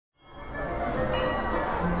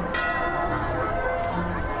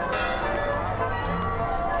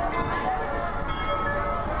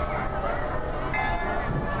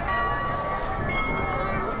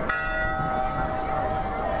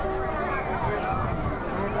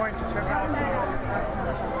It's 2:45.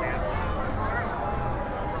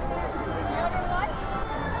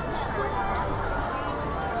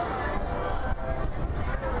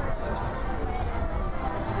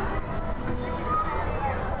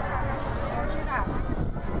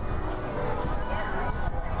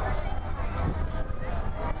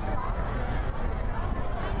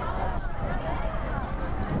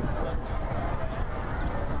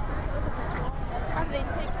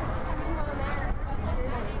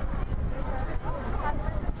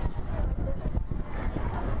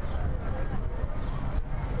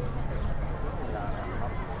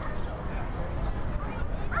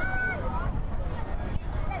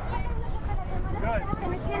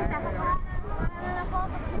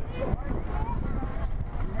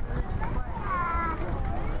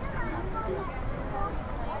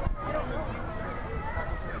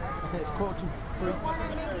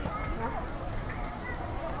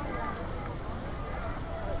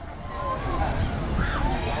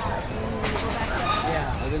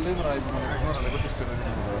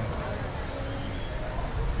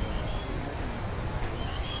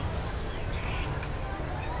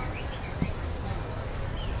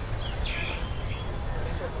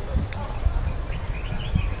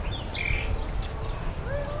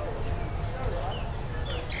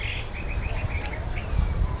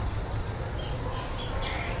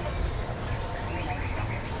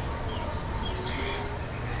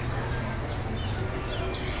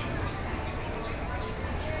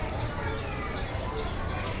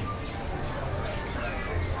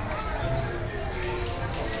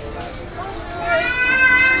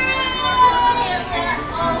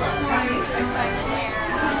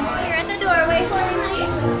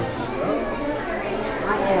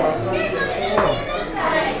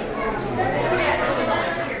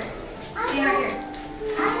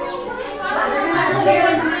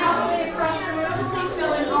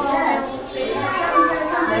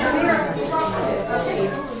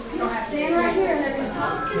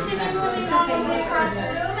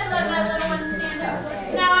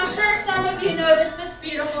 Now, I'm sure some of you noticed this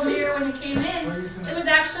beautiful mirror when you came in. It was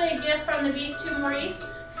actually a gift from the Beast to Maurice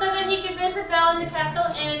so that he could visit Belle in the castle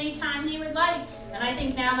any time he would like. And I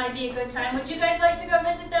think now might be a good time. Would you guys like to go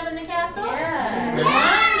visit them in the castle? Yeah.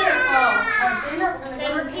 Wonderful.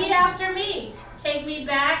 Then repeat after me. Take me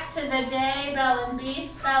back to the day Belle and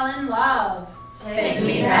Beast fell in love. Take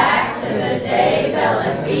me back to the day Belle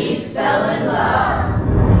and Beast fell in love.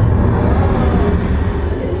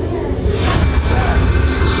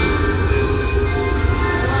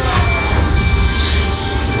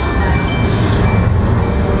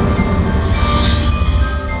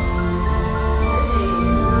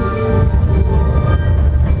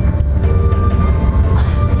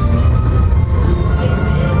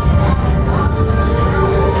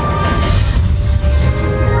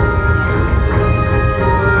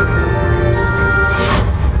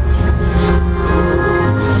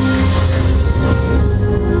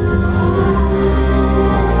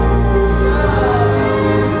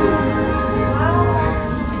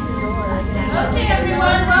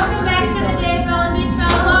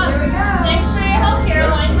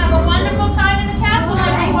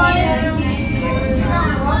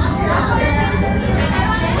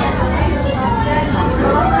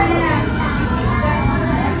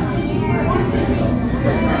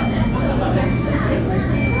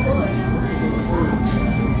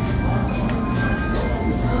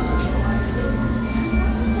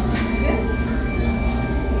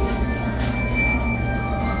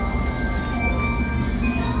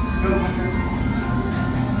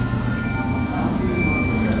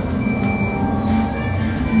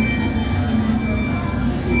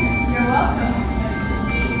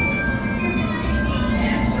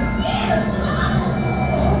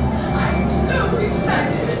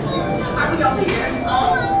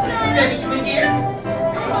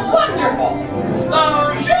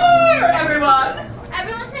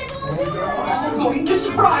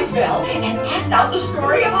 Surprise Belle and act out the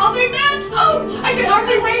story of how they met. Oh, I can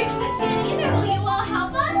hardly wait. I can't either. Will you all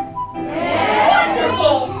help us? Yeah.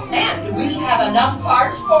 Wonderful. And we have enough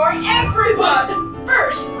parts for everyone.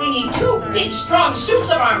 First, we need 2 big, strong suits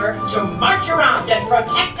of armor to march around and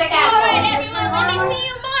protect the castle. All right, everyone, let me see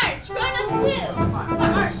you march. Grown-ups too.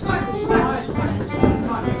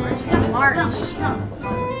 March. I see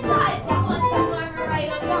one suit of armor right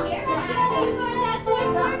over here. Can you wear that door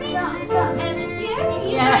for me? And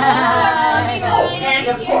Yeah. Oh, and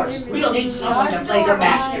of course, we'll need someone to play the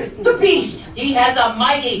master, the Beast. He has a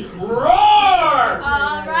mighty roar.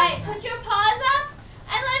 All right, put your paws up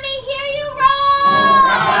and let me hear you roar.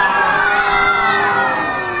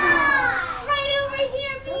 Right over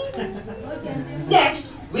here, Beast. Next,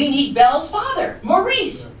 we meet Belle's father,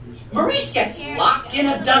 Maurice. Maurice gets locked in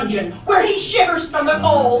a dungeon where he shivers from the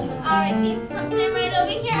cold. Alright, Beast, come stand right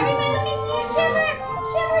over here. Everybody, let me see you shiver.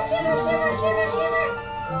 Shiver, shiver, shiver, shiver, shiver.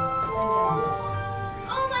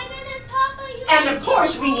 Oh my goodness, Papa, you... And of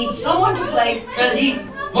course, we need someone to play Philippe,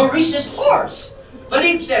 Maurice's horse.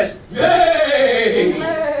 Philippe says, "Yay!"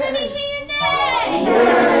 Let me hear your neigh.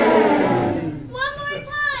 One more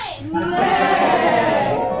time.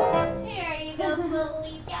 Here you go,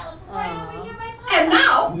 Philippe. Gallop right over here, my Papa. And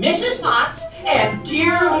now, Mrs. Potts and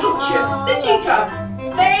dear little Chip, the teacup,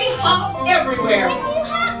 they hop everywhere. I see you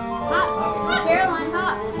hop. Hop. Caroline,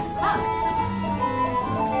 hop. Hop.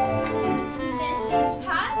 Mrs.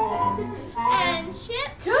 Potts and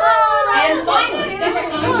Chip. And finally, it's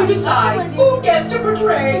time to decide who gets to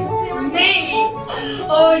portray me.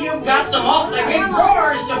 Oh, you've got some awfully big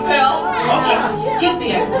drawers to fill. Okay, give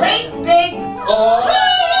me a great big oh.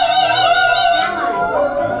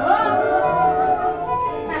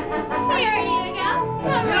 Here you go.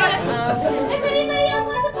 Come right up. If anybody else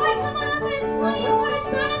wants a part, come on up and plenty of parts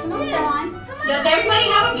grown-ups too. Come on. Does everybody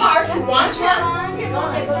have a part who wants one?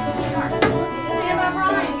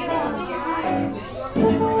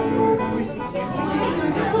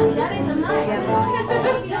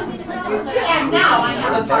 And now I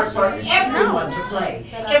have a part for everyone to play.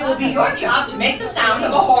 It will be your job to make the sound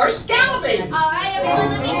of a horse galloping. All right, everyone,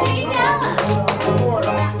 let me hear you gallop.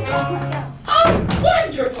 Oh,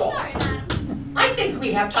 wonderful! Sorry, madam. I think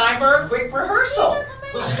we have time for a quick rehearsal.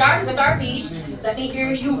 We'll start with our beast. Let me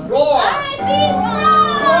hear you roar. All right, Beast,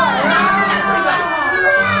 roar! Everybody,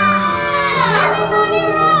 Everybody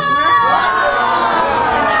roar!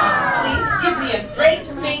 please give me a great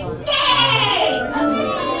big neigh!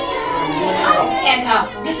 Oh, and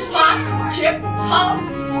Mrs. Potts, Chip, hop,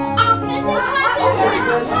 hop. Mrs. Potts and Very Chip.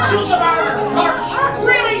 good. Suits of armor, march.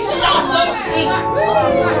 Really stop those feet.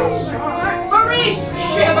 Maurice,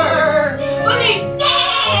 shiver. Philippe,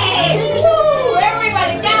 neigh! Woo!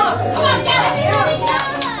 Everybody gallop. Come on, gallop.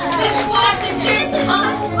 Mrs. Potts and Chip,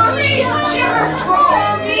 hop. Maurice, shiver.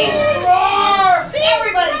 Roar, beast, roar.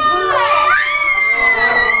 Everybody,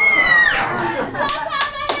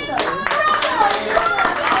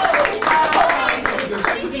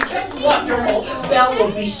 just wonderful. Belle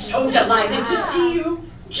will be so delighted to see you.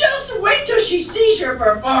 Just wait till she sees your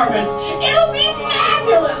performance. It'll be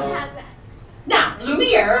fabulous. Now,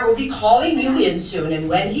 Lumiere will be calling you in soon, and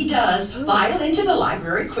when he does, file into the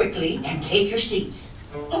library quickly and take your seats.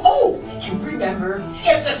 Oh, and remember,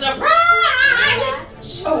 it's a surprise!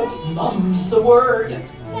 So, mum's the word.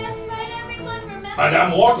 That's right, everyone. Remember.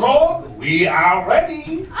 Madame Wardrobe, we are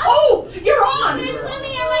ready. Oh, you're on! There's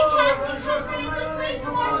Lumiere, my casting. Come right this way.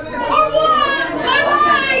 Come on. Au revoir!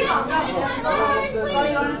 Bye-bye!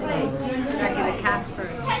 Gotta get a cast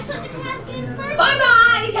first. Let's let the cast in first.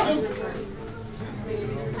 Bye-bye!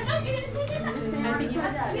 Oh, you're gonna take it? I think you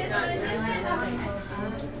got it.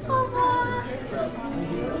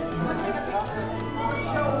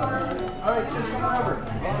 All right, just come over.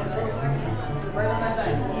 Right on that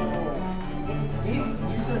thing. Beast,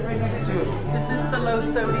 you sit right next to it. Is this the low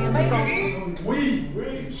sodium salt?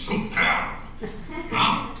 Superb.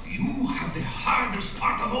 Now, you have the hardest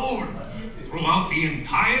part of all. Throughout the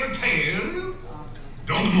entire tale,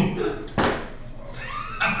 don't move.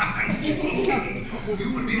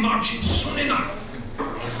 You will be marching soon enough.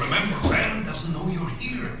 Remember, Belle doesn't know you're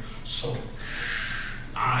here, so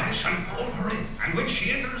I shall call her in, and when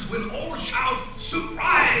she enters, we'll all shout,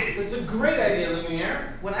 "Surprise!" That's a great idea,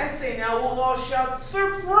 Lumiere. When I say now, we'll all shout,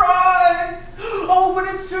 "Surprise!" Oh, but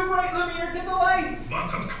it's too bright, Lumiere. Get the lights.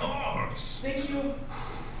 But of course. Thank you.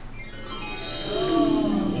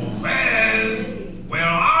 Well, where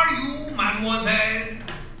are you, mademoiselle?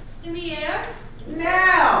 Lumiere?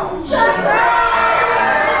 Now!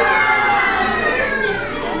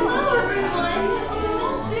 Hello, everyone.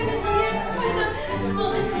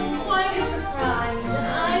 Well, this is quite a surprise.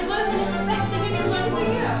 I wasn't expecting anyone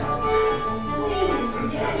here.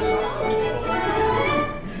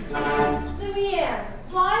 Lumiere,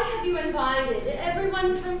 why have you invited everyone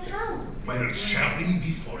from town? Well, Sherry,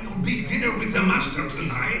 before your big dinner with the master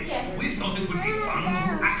tonight, Yes. we thought it would be fun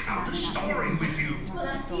to act out a story with you. Well,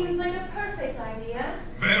 that seems like a perfect idea.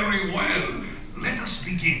 Very well. Let us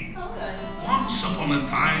begin. Okay. Once upon a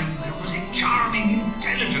time, there was a charming,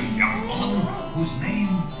 intelligent young woman whose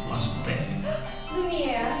name was Belle.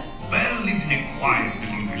 Lumiere. Belle lived in a quiet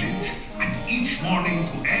little village, and each morning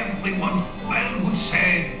to everyone, Belle would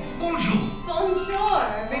say, "Bonjour." Bonjour,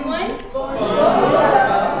 everyone.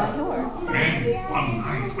 Then, one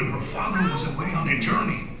night, when her father was away on a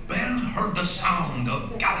journey, Belle heard the sound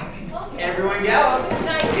of galloping. Everyone gallop.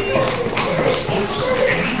 Thank you. Father's horse,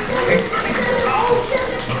 Eddie,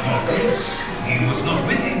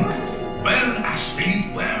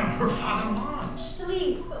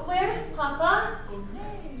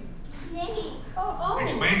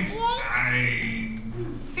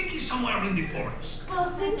 somewhere in the forest.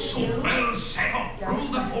 Oh, thank So you. Belle set off through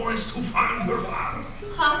the forest to find her father.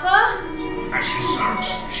 Papa? As she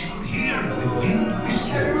searched, she could hear the wind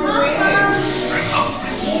whistling. Papa? And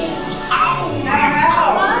hungry wolves howling.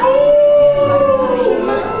 He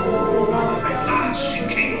must... At last she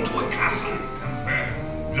came to a castle, and there,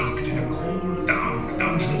 locked in a cold, dark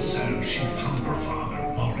dungeon cell, she found her father,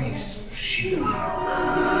 Maurice, shivering. Are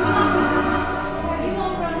you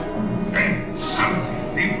all right? Then, suddenly,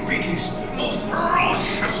 the biggest, most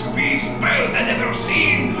ferocious beast Belle had ever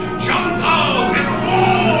seen jumped out and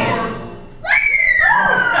roared.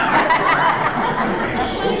 The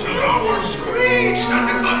social hour screeched at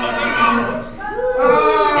the top of their lungs.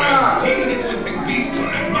 Belle pleaded with the beast to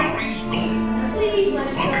let Maurice go. Please let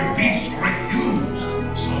But the beast refused,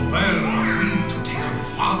 so Belle agreed to take her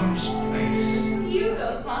father's place. you go,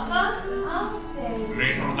 Papa. I'll stay.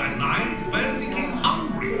 Later that night, Belle became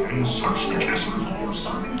hungry and searched the castle for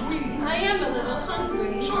something to eat. I am a little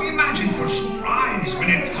hungry. So imagine her surprise when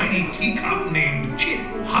a tiny teacup named Chip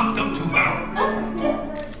hopped up to her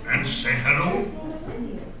and said hello.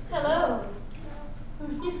 Hello.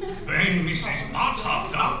 Then Mrs. Potts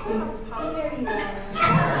hopped up and There you are.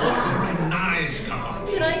 poured her a nice cup of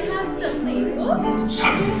tea. Could I have some, please? Oh.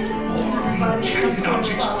 Suddenly, all the enchanted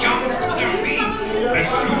objects jumped to their feet. The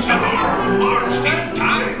shoots of our marched in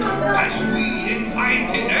time as we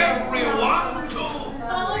invited everyone to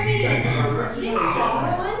Follow me. Yes,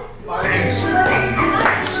 everyone. dance the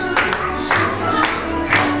numbers.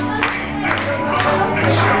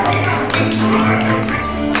 And shouting each other their best.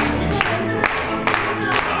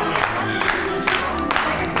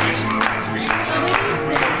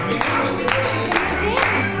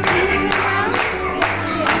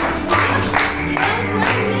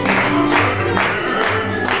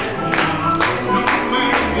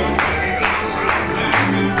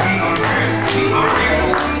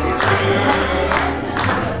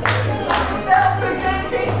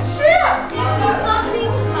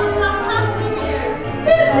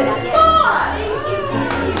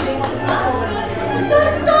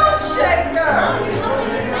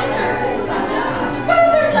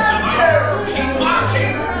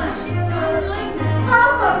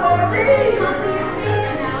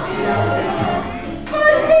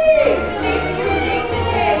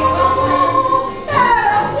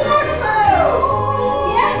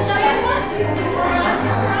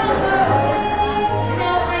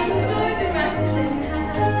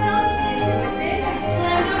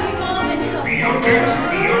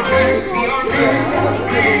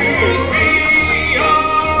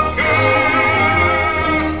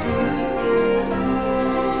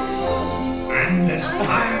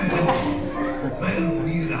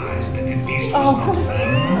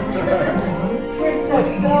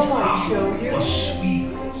 Was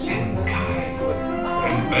sweet and kind,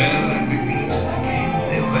 and Belle and the beast became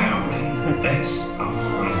the very best of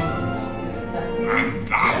friends. And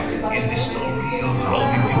that is the story of how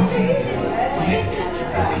the beauty met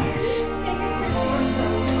the beast.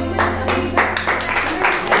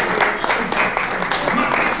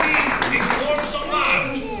 Before so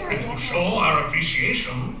much, and to show our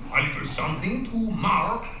appreciation, a little something to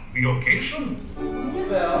mark the occasion.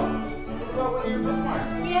 Belle, what about one of your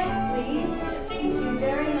bookmarks? Yes, please. Thank you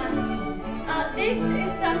very much. This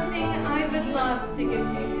is something I would love to give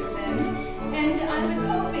to you to them, and I was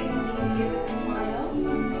hoping to leave you with a smile.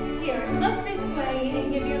 Here, look this way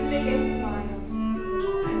and give your biggest smile.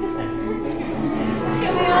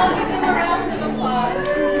 Can we all give them a round of applause?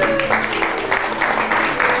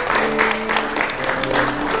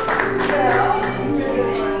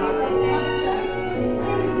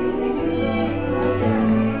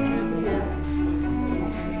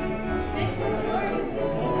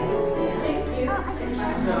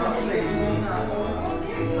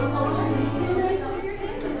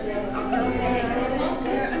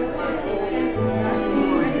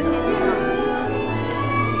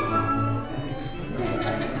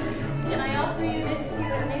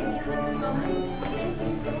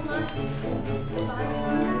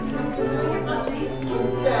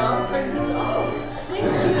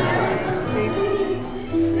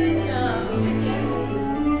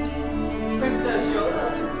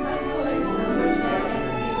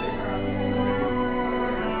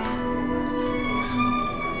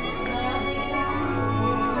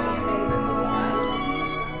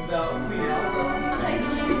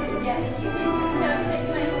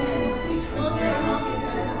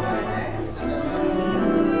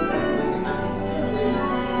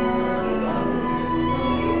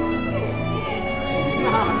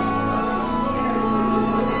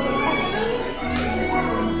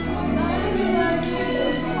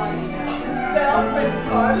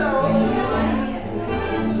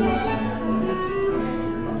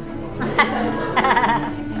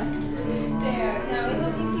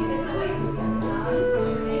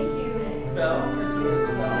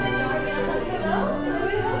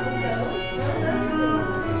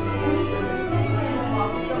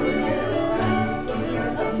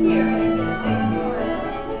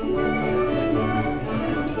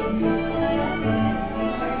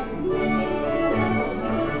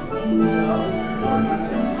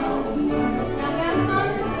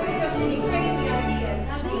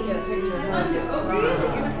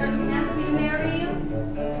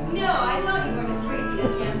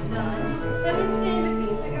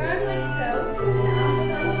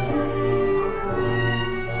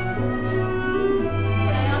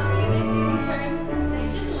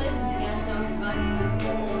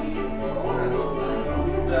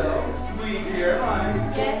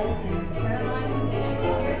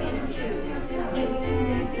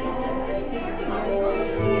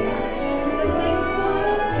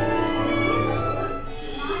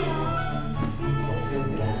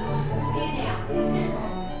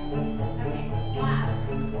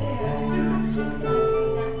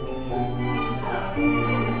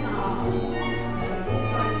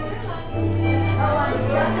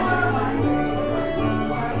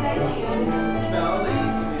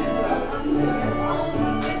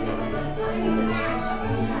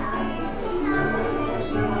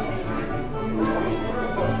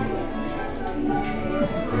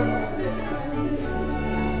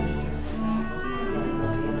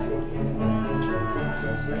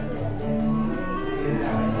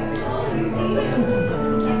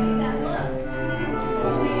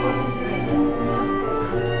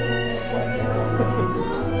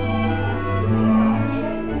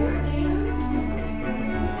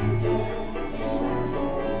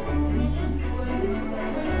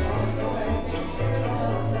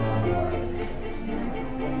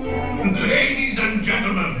 Ladies and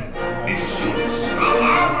gentlemen, the suits of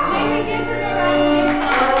armor.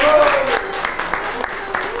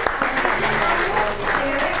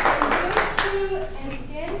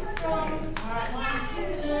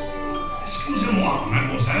 Excusez-moi,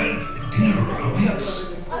 mademoiselle, dinner awaits.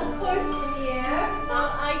 Of course, Lumiere.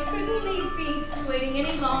 I couldn't leave Beast waiting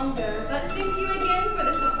any longer, but thank you again for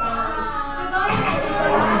the surprise. Goodbye.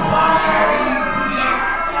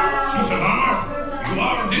 Suits of armor, you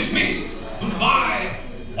are dismissed. Goodbye,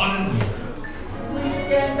 one and all. Please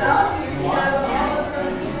stand up if you have a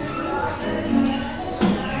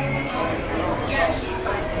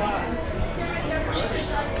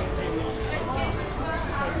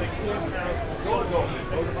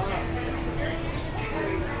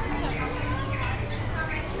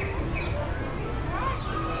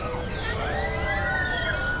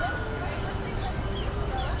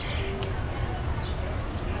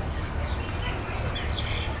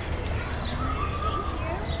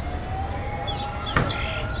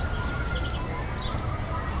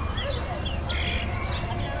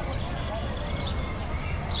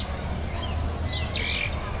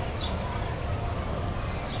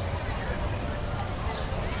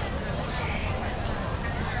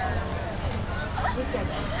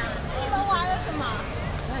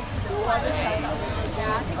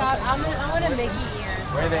I'm gonna Mickey ears.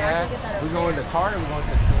 Where they at? We going to the car or we going to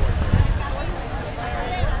the store?